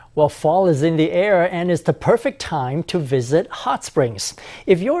Well, fall is in the air and is the perfect time to visit hot springs.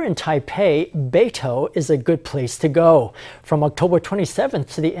 If you're in Taipei, Beitou is a good place to go. From October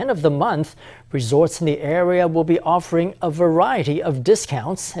 27th to the end of the month, resorts in the area will be offering a variety of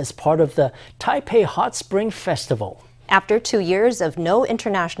discounts as part of the Taipei Hot Spring Festival. After 2 years of no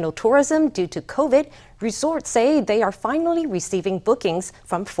international tourism due to COVID, resorts say they are finally receiving bookings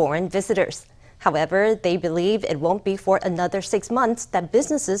from foreign visitors. However, they believe it won't be for another 6 months that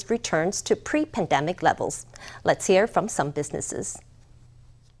businesses returns to pre-pandemic levels. Let's hear from some businesses.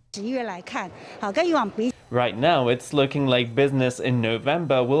 Right now, it's looking like business in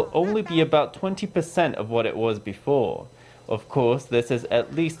November will only be about 20% of what it was before. Of course, this is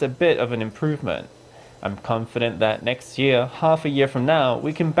at least a bit of an improvement. I'm confident that next year, half a year from now,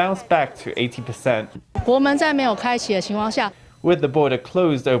 we can bounce back to 80%. With the border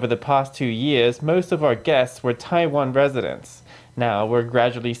closed over the past 2 years, most of our guests were Taiwan residents. Now we're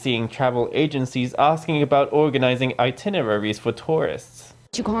gradually seeing travel agencies asking about organizing itineraries for tourists.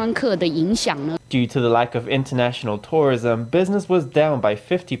 Due to the lack of international tourism, business was down by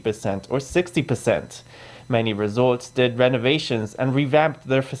 50% or 60%. Many resorts did renovations and revamped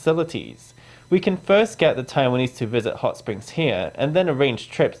their facilities. We can first get the Taiwanese to visit hot springs here and then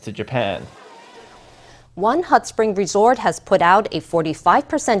arrange trips to Japan. One hot spring resort has put out a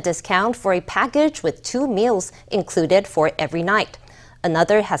 45% discount for a package with 2 meals included for every night.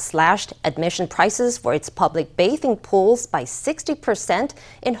 Another has slashed admission prices for its public bathing pools by 60%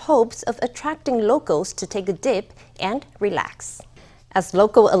 in hopes of attracting locals to take a dip and relax. As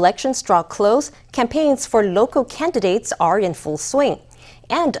local elections draw close, campaigns for local candidates are in full swing.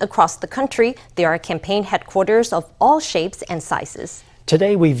 And across the country, there are campaign headquarters of all shapes and sizes.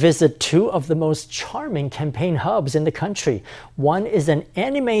 Today, we visit 2 of the most charming campaign hubs in the country. One is an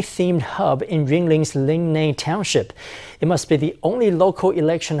anime-themed hub in Yunlin's Lingnei Township. It must be the only local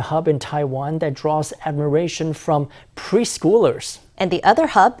election hub in Taiwan that draws admiration from preschoolers. And the other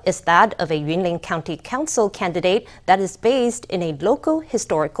hub is that of a Yunlin County Council candidate that is based in a local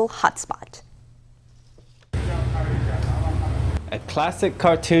historical hotspot. A classic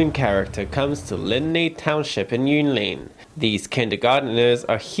cartoon character comes to Lingnei Township in Yunlin. These kindergarteners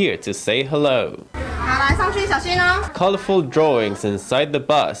are here to say hello. Colorful drawings inside the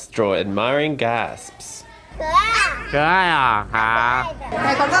bus draw admiring gasps.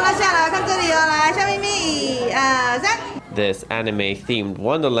 This anime-themed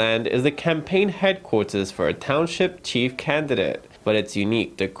wonderland is the campaign headquarters for a township chief candidate, but its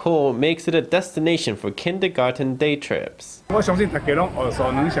unique decor makes it a destination for kindergarten day trips.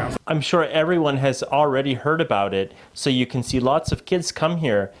 I'm sure everyone has already heard about it, so you can see lots of kids come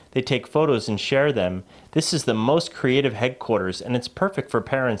here. They take photos and share them. This is the most creative headquarters, and it's perfect for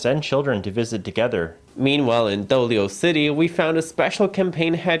parents and children to visit together. Meanwhile, in Doliu City, we found a special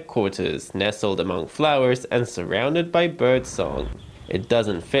campaign headquarters, nestled among flowers and surrounded by birdsong. It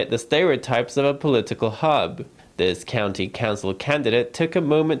doesn't fit the stereotypes of a political hub. This county council candidate took a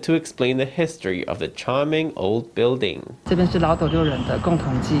moment to explain the history of the charming old building.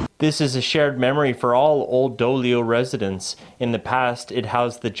 This is a shared memory for all Old Doliu residents. In the past, it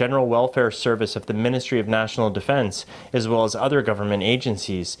housed the General Welfare Service of the Ministry of National Defense, as well as other government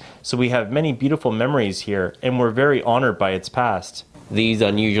agencies. So we have many beautiful memories here, and we're very honored by its past. These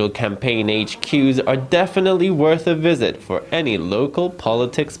unusual campaign HQs are definitely worth a visit for any local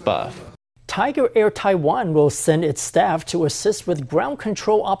politics buff. Tiger Air Taiwan will send its staff to assist with ground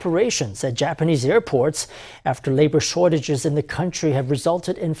control operations at Japanese airports after labor shortages in the country have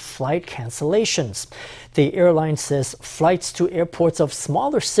resulted in flight cancellations. The airline says flights to airports of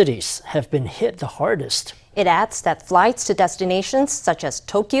smaller cities have been hit the hardest. It adds that flights to destinations such as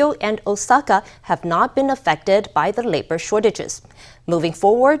Tokyo and Osaka have not been affected by the labor shortages. Moving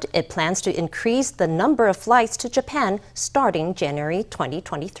forward, it plans to increase the number of flights to Japan starting January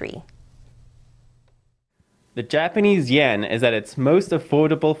 2023. The Japanese yen is at its most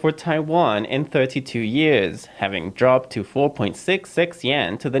affordable for Taiwan in 32 years, having dropped to 4.66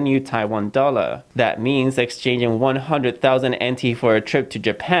 yen to the new Taiwan dollar. That means exchanging 100,000 NT for a trip to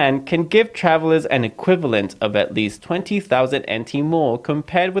Japan can give travelers an equivalent of at least 20,000 NT more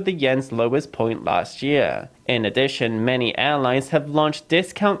compared with the yen's lowest point last year. In addition, many airlines have launched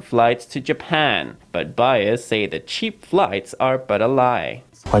discount flights to Japan, but buyers say the cheap flights are but a lie.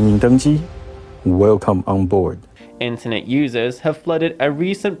 欢迎登机. Welcome on board. Internet users have flooded a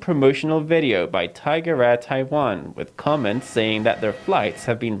recent promotional video by Tiger Air Taiwan with comments saying that their flights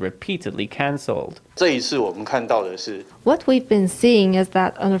have been repeatedly cancelled. What we've been seeing is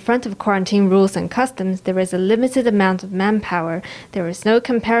that on the front of quarantine rules and customs, there is a limited amount of manpower. There is no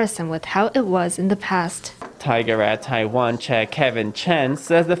comparison with how it was in the past. Tiger Air Taiwan Chair Kevin Chen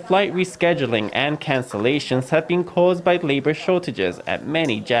says the flight rescheduling and cancellations have been caused by labor shortages at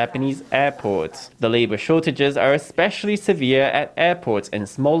many Japanese airports. The labor shortages are especially severe at airports in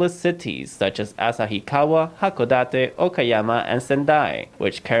smaller cities such as Asahikawa, Hakodate, Okayama, and Sendai,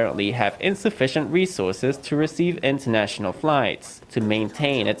 which currently have insufficient resources to receive international flights. To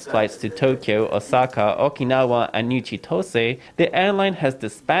maintain its flights to Tokyo, Osaka, Okinawa, and Nichitose, the airline has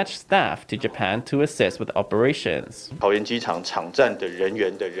dispatched staff to Japan to assist with operations.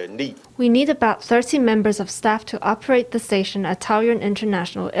 We need about 30 members of staff to operate the station at Taoyuan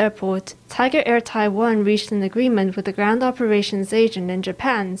International Airport. Tiger Air Taiwan reached an agreement with the ground operations agent in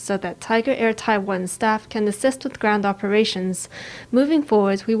Japan so that Tiger Air Taiwan staff can assist with ground operations. Moving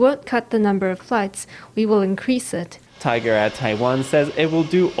forward, we won't cut the number of flights, we will increase it. Tiger Air Taiwan says it will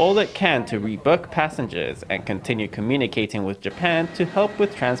do all it can to rebook passengers and continue communicating with Japan to help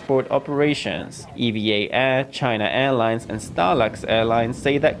with transport operations. EVA Air, China Airlines, and Starlux Airlines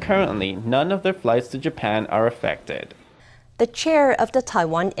say that currently none of their flights to Japan are affected. The chair of the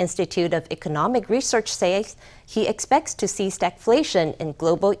Taiwan Institute of Economic Research says he expects to see stagflation in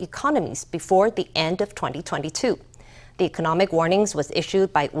global economies before the end of 2022. The economic warnings was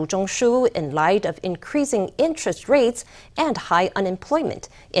issued by Wu Zhongshu in light of increasing interest rates and high unemployment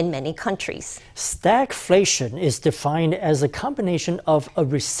in many countries. Stagflation is defined as a combination of a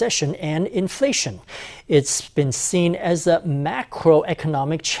recession and inflation. It's been seen as a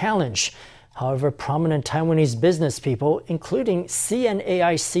macroeconomic challenge. However, prominent Taiwanese business people, including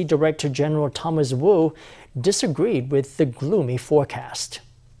CNAIC Director General Thomas Wu, disagreed with the gloomy forecast.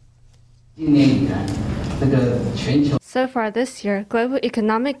 So far this year, global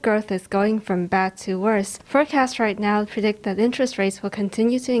economic growth is going from bad to worse. Forecasts right now predict that interest rates will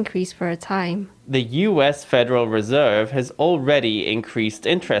continue to increase for a time. The U.S. Federal Reserve has already increased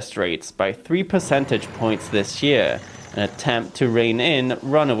interest rates by 3 percentage points this year, an attempt to rein in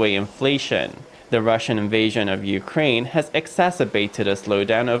runaway inflation. The Russian invasion of Ukraine has exacerbated a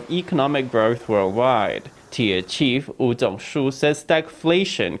slowdown of economic growth worldwide. TIA Chief Wu Zhongshu says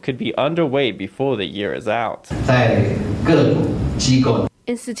stagflation could be underway before the year is out.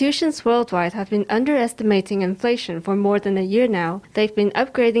 Institutions worldwide have been underestimating inflation for more than a year now. They've been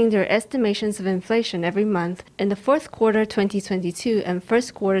upgrading their estimations of inflation every month. In the fourth quarter 2022 and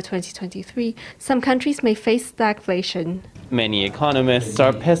first quarter 2023, some countries may face stagflation. Many economists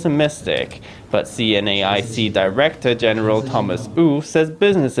are pessimistic, but CNAIC Director General Thomas Wu says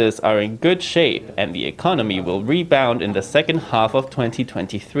businesses are in good shape and the economy will rebound in the second half of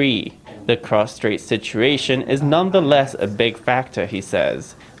 2023. The cross-strait situation is nonetheless a big factor, he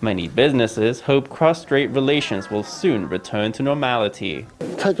says. Many businesses hope cross-strait relations will soon return to normality.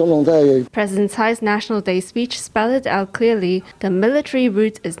 President Tsai's National Day speech spelled it out clearly. The military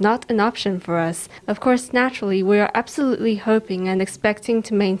route is not an option for us. Of course, naturally, we are absolutely hoping and expecting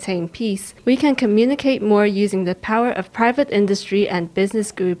to maintain peace. We can communicate more using the power of private industry and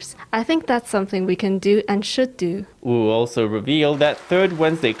business groups. I think that's something we can do and should do. Wu also revealed that Third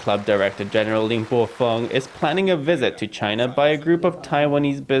Wednesday Club Director General Ling Bo-feng is planning a visit to China by a group of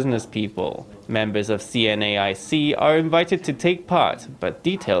Taiwanese business people. Members of CNAIC are invited to take part, but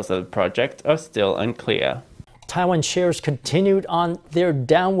details of the project are still unclear. Taiwan shares continued on their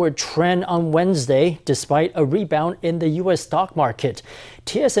downward trend on Wednesday, despite a rebound in the U.S. stock market.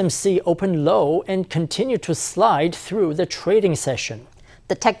 TSMC opened low and continued to slide through the trading session.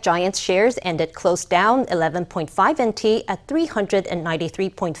 The tech giant's shares ended close down 11.5 NT at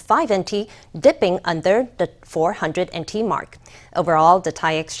 393.5 NT, dipping under the 400 NT mark. Overall, the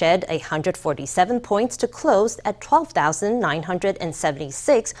TAIEX shed 147 points to close at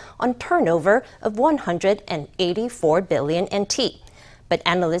 12,976 on turnover of 184 billion NT. But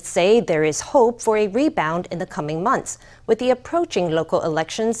analysts say there is hope for a rebound in the coming months, with the approaching local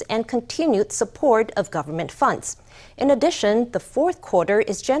elections and continued support of government funds. In addition, the fourth quarter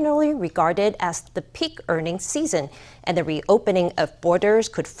is generally regarded as the peak earnings season, and the reopening of borders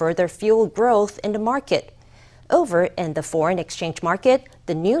could further fuel growth in the market. Over in the foreign exchange market,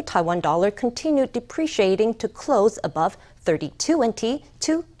 the new Taiwan dollar continued depreciating to close above 32 NT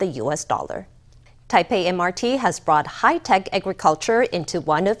to the US dollar. Taipei MRT has brought high-tech agriculture into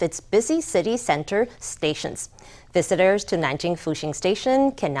one of its busy city center stations. Visitors to Nanjing Fuxing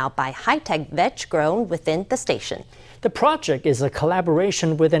Station can now buy high-tech veg grown within the station. The project is a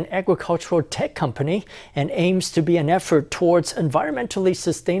collaboration with an agricultural tech company and aims to be an effort towards environmentally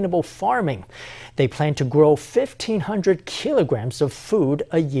sustainable farming. They plan to grow 1,500 kilograms of food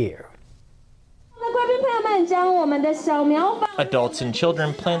a year. Adults and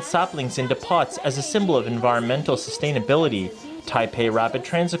children plant saplings into pots as a symbol of environmental sustainability. Taipei Rapid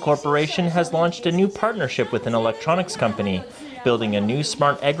Transit Corporation has launched a new partnership with an electronics company, building a new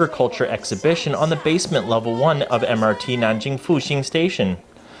smart agriculture exhibition on the basement level 1 of MRT Nanjing Fuxing Station.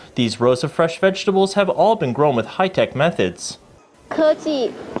 These rows of fresh vegetables have all been grown with high-tech methods.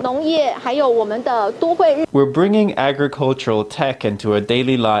 We're bringing agricultural tech into our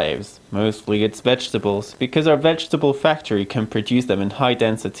daily lives. Mostly it's vegetables, because our vegetable factory can produce them in high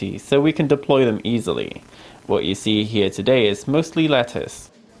density, so we can deploy them easily. What you see here today is mostly lettuce.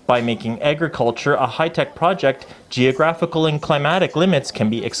 By making agriculture a high-tech project, geographical and climatic limits can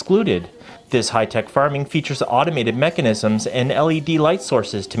be excluded. This high-tech farming features automated mechanisms and LED light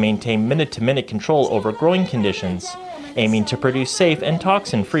sources to maintain minute-to-minute control over growing conditions, aiming to produce safe and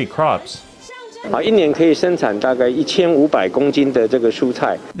toxin-free crops.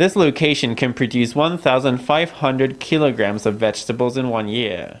 This location can produce 1,500 kilograms of vegetables in 1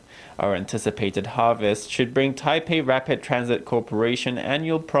 year. Our anticipated harvest should bring Taipei Rapid Transit Corporation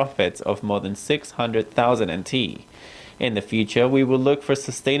annual profits of more than 600,000 NT. In the future, we will look for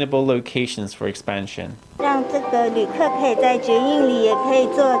sustainable locations for expansion.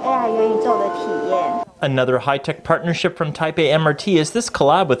 Another high-tech partnership from Taipei MRT is this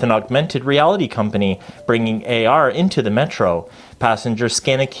collab with an augmented reality company, bringing AR into the metro. Passengers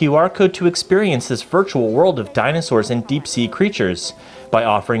scan a QR code to experience this virtual world of dinosaurs and deep-sea creatures. By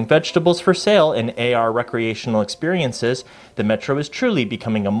offering vegetables for sale and AR recreational experiences, the metro is truly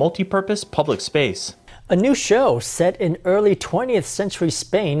becoming a multi-purpose public space. A new show set in early 20th century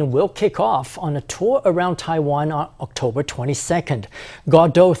Spain will kick off on a tour around Taiwan on October 22nd.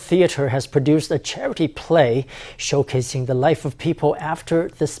 Godot Theatre has produced a charity play showcasing the life of people after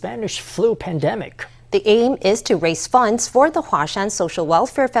the Spanish flu pandemic. The aim is to raise funds for the Huashan Social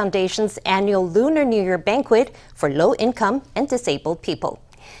Welfare Foundation's annual Lunar New Year banquet for low-income and disabled people.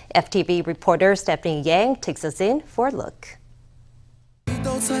 FTV reporter Stephanie Yang takes us in for a look.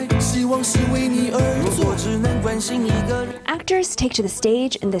 Actors take to the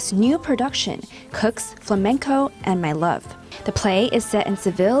stage in this new production, Cooks, Flamenco, and My Love. The play is set in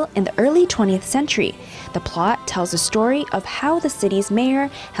Seville in the early 20th century. The plot tells the story of how the city's mayor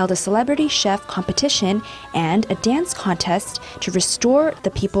held a celebrity chef competition and a dance contest to restore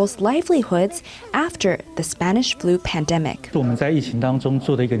the people's livelihoods after the Spanish flu pandemic. This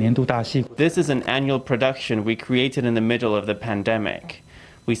is an annual production we created in the middle of the pandemic.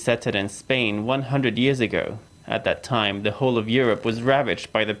 We set it in Spain 100 years ago. At that time, the whole of Europe was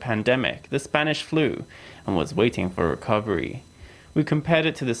ravaged by the pandemic, the Spanish flu, and was waiting for recovery. We compared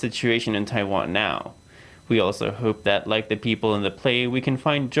it to the situation in Taiwan now. We also hope that, like the people in the play, we can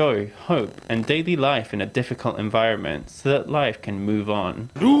find joy, hope, and daily life in a difficult environment so that life can move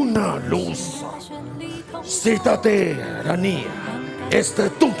on. Luna luz, este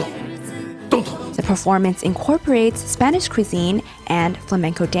tonto. The performance incorporates Spanish cuisine and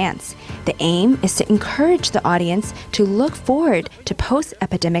flamenco dance. The aim is to encourage the audience to look forward to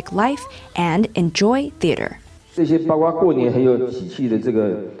post-epidemic life and enjoy theater. James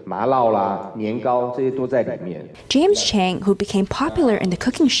Chang, who became popular in the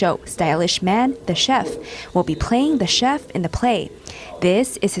cooking show Stylish Man, the Chef, will be playing the chef in the play.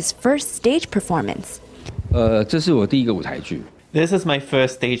 This is his first stage performance. This is my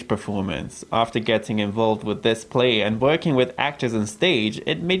first stage performance. After getting involved with this play and working with actors on stage,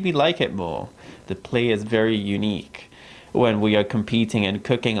 it made me like it more. The play is very unique. When we are competing and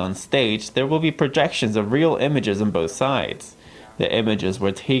cooking on stage, there will be projections of real images on both sides. The images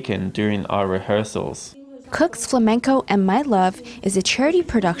were taken during our rehearsals. Cooks, Flamenco, and My Love is a charity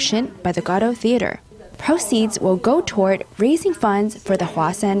production by the Godot Theatre. Proceeds will go toward raising funds for the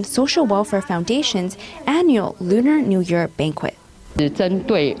Huashan Social Welfare Foundation's annual Lunar New Year banquet. Our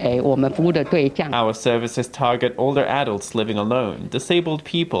services target older adults living alone, disabled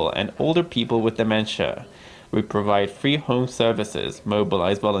people, and older people with dementia. We provide free home services,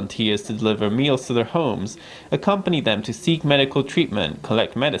 mobilize volunteers to deliver meals to their homes, accompany them to seek medical treatment,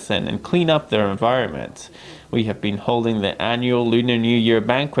 collect medicine, and clean up their environment. We have been holding the annual Lunar New Year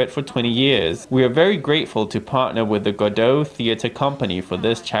banquet for 20 years. We are very grateful to partner with the Godot Theatre Company for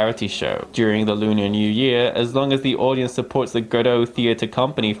this charity show. During the Lunar New Year, as long as the audience supports the Godot Theatre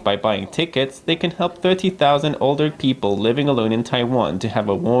Company by buying tickets, they can help 30,000 older people living alone in Taiwan to have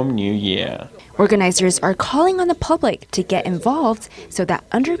a warm New Year. Organizers are calling on the public to get involved so that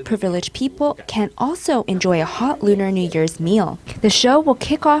underprivileged people can also enjoy a hot Lunar New Year's meal. The show will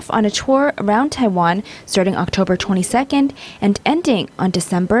kick off on a tour around Taiwan starting October 22nd and ending on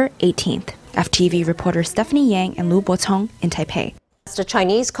December 18th. FTV reporter Stephanie Yang and Lu Bocong in Taipei. The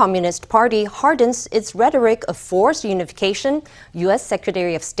Chinese Communist Party hardens its rhetoric of forced unification, U.S.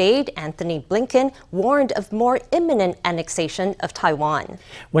 Secretary of State Antony Blinken warned of more imminent annexation of Taiwan.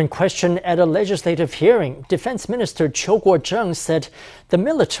 When questioned at a legislative hearing, Defense Minister Chiu Kuo-cheng said the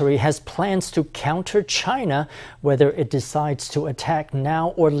military has plans to counter China, whether it decides to attack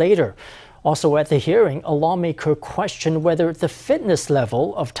now or later. Also at the hearing, a lawmaker questioned whether the fitness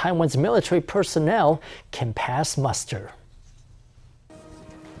level of Taiwan's military personnel can pass muster.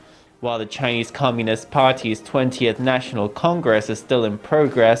 While the Chinese Communist Party's 20th National Congress is still in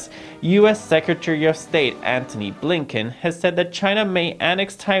progress, U.S. Secretary of State Antony Blinken has said that China may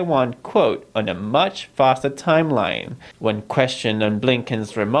annex Taiwan, quote, on a much faster timeline. When questioned on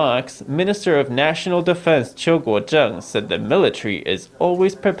Blinken's remarks, Minister of National Defense Chiu Kuo-cheng said the military is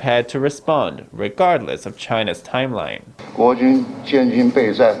always prepared to respond, regardless of China's timeline.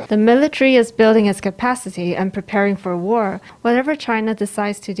 The military is building its capacity and preparing for war. Whatever China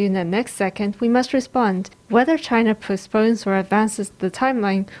decides to do in the next second, we must respond. Whether China postpones or advances the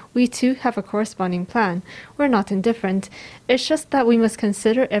timeline, we too have a corresponding plan. We're not indifferent. It's just that we must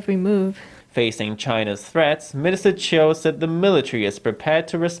consider every move. Facing China's threats, Minister Chiu said the military is prepared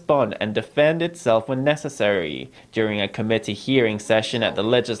to respond and defend itself when necessary. During a committee hearing session at the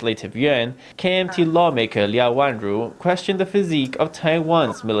Legislative Yuan, KMT lawmaker Liao Wanru questioned the physique of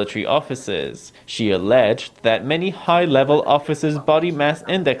Taiwan's military officers. She alleged that many high-level officers' body mass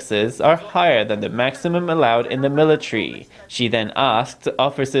indexes are higher than the maximum allowed in the military. She then asked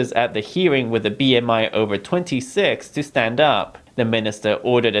officers at the hearing with a BMI over 26 to stand up. The minister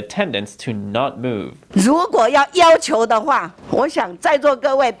ordered attendants to not move. 如果要要求的话，我想在座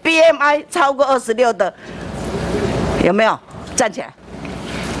各位 BMI 超过26的，有没有站起来？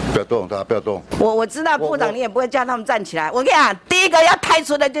不要动，大家不要动。我知道部长你也不会叫他们站起来。我跟你讲，第一个要开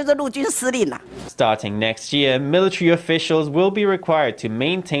除的就是陆军司令了。Starting next year, military officials will be required to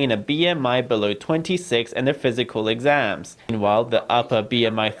maintain a BMI below 26 in their physical exams. Meanwhile, the upper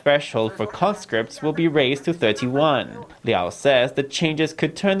BMI threshold for conscripts will be raised to 31. Liao says the changes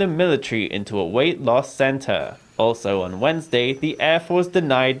could turn the military into a weight loss center. Also on Wednesday, the Air Force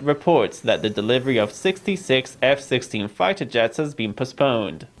denied reports that the delivery of 66 F-16 fighter jets has been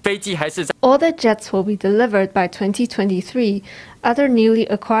postponed. All the jets will be delivered by 2023. Other newly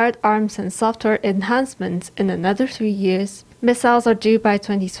acquired arms and software enhancements in another 3 years. Missiles are due by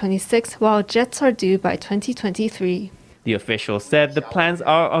 2026, while jets are due by 2023. The official said the plans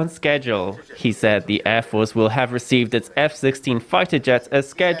are on schedule. He said the Air Force will have received its F-16 fighter jets as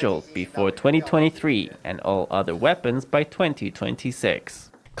scheduled before 2023 and all other weapons by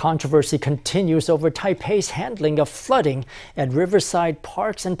 2026. Controversy continues over Taipei's handling of flooding at riverside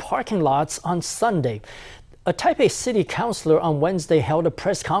parks and parking lots on Sunday. A Taipei city councilor on Wednesday held a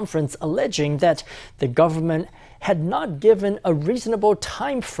press conference alleging that the government had not given a reasonable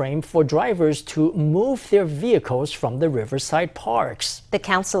time frame for drivers to move their vehicles from the riverside parks. The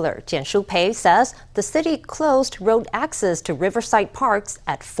councillor, Jian Shupei, says the city closed road access to riverside parks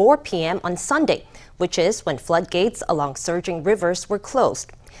at 4 p.m. on Sunday, which is when floodgates along surging rivers were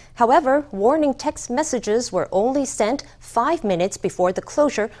closed. However, warning text messages were only sent 5 minutes before the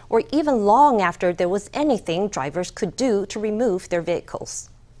closure or even long after there was anything drivers could do to remove their vehicles.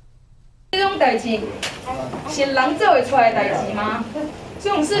 Taipei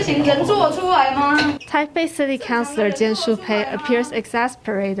City Councilor Jian Shupei appears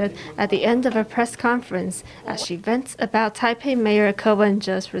exasperated at the end of a press conference as she vents about Taipei Mayor Ko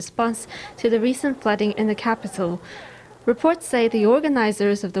Wen-je's response to the recent flooding in the capital. Reports say the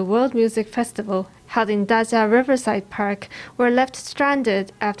organizers of the World Music Festival, held in Dajia Riverside Park, were left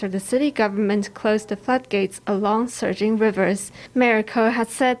stranded after the city government closed the floodgates along surging rivers. Mayor Ko had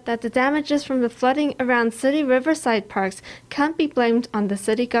said that the damages from the flooding around city riverside parks can't be blamed on the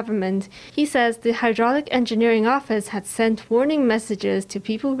city government. He says the Hydraulic Engineering Office had sent warning messages to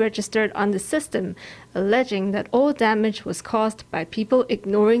people registered on the system, alleging that all damage was caused by people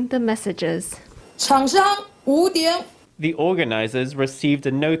ignoring the messages. The organizers received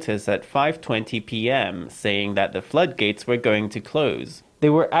a notice at 5:20 p.m. saying that the floodgates were going to close. They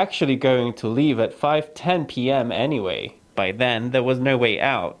were actually going to leave at 5:10 p.m. anyway. By then, there was no way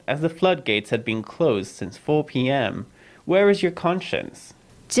out, as the floodgates had been closed since 4 p.m. Where is your conscience?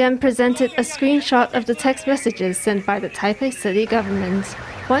 Jian presented a screenshot of the text messages sent by the Taipei city government.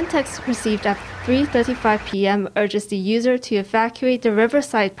 One text received at 3:35 p.m. urges the user to evacuate the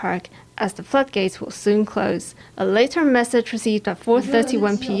riverside park as the floodgates will soon close. A later message received at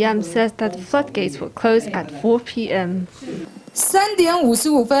 4:31 p.m. says that the floodgates will close at 4 p.m.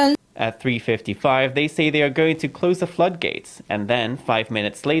 At 3:55, they say they are going to close the floodgates, and then 5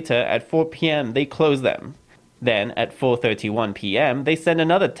 minutes later, at 4 p.m., they close them. Then, at 4:31 p.m., they send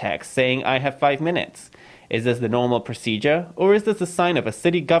another text saying, "I have 5 minutes." Is this the normal procedure, or is this a sign of a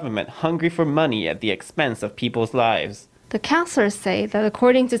city government hungry for money at the expense of people's lives? The councillors say that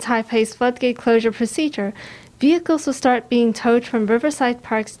according to Taipei's floodgate closure procedure, vehicles will start being towed from Riverside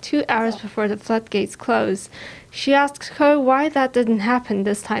Parks 2 hours before the floodgates close. She asked Ko why that didn't happen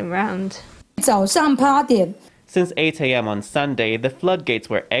this time round. Since 8 a.m. on Sunday, the floodgates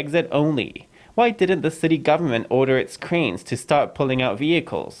were exit only. Why didn't the city government order its cranes to start pulling out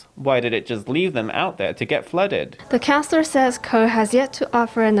vehicles? Why did it just leave them out there to get flooded? The councillor says Ko has yet to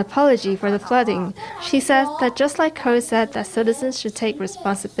offer an apology for the flooding. She says that just like Ko said that citizens should take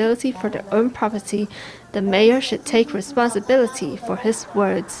responsibility for their own property, the mayor should take responsibility for his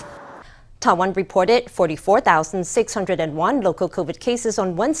words. Taiwan reported 44,601 local COVID cases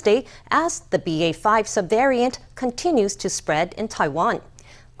on Wednesday as the BA.5 subvariant continues to spread in Taiwan.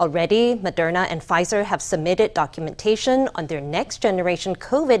 Already, Moderna and Pfizer have submitted documentation on their next-generation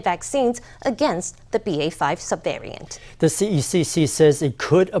COVID vaccines against the BA.5 subvariant. The CECC says it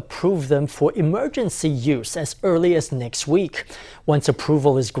could approve them for emergency use as early as next week. Once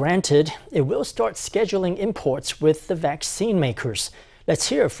approval is granted, it will start scheduling imports with the vaccine makers. Let's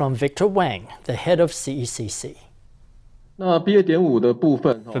hear from Victor Wang, the head of CECC. For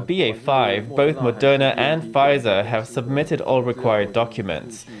BA.5, both Moderna and Pfizer have submitted all required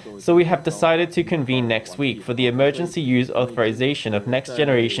documents. So we have decided to convene next week for the emergency use authorization of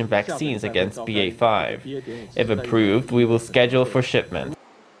next-generation vaccines against BA.5. If approved, we will schedule for shipment.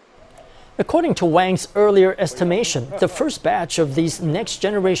 According to Wang's earlier estimation, the first batch of these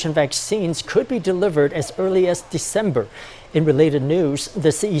next-generation vaccines could be delivered as early as December. In related news, the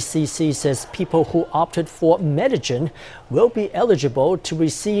CECC says people who opted for Medigen will be eligible to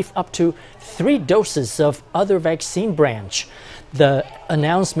receive up to 3 doses of other vaccine branch. The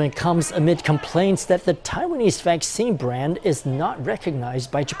announcement comes amid complaints that the Taiwanese vaccine brand is not recognized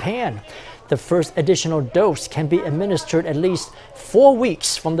by Japan. The first additional dose can be administered at least 4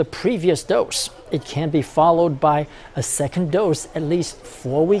 weeks from the previous dose. It can be followed by a second dose at least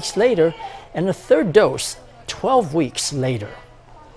 4 weeks later and a third dose 12 weeks later.